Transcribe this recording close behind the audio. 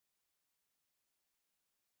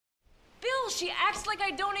She acts like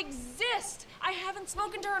I don't exist. I haven't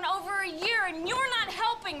spoken to her in over a year, and you're not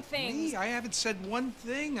helping things. Me? I haven't said one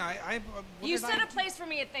thing. You set a place for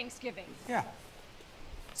me at Thanksgiving. Yeah.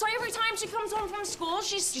 So every time she comes home from school,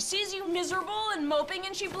 she sees you miserable and moping,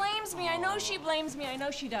 and she blames me. I know she blames me. I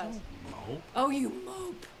know she does. Mope? Oh, you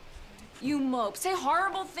mope. You mope. Say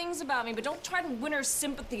horrible things about me, but don't try to win her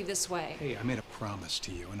sympathy this way. Hey, I made a promise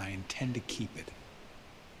to you, and I intend to keep it.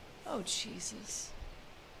 Oh, Jesus.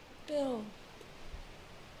 Bill.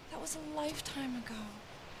 That was a lifetime ago.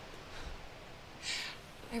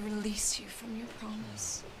 I release you from your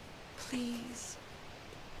promise. Please.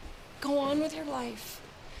 Go on with your life.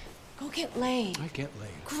 Go get laid. I get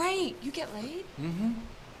laid. Great. You get laid? Mm-hmm.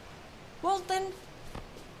 Well, then,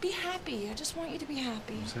 be happy. I just want you to be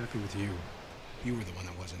happy. I was happy with you. You were the one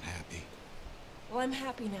that wasn't happy. Well, I'm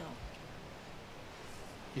happy now.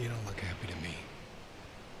 You don't look happy to me.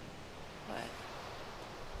 What?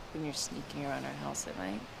 When you're sneaking around our house at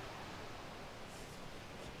night?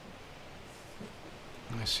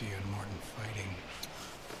 I see you and Martin fighting.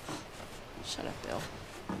 Shut up, Bill.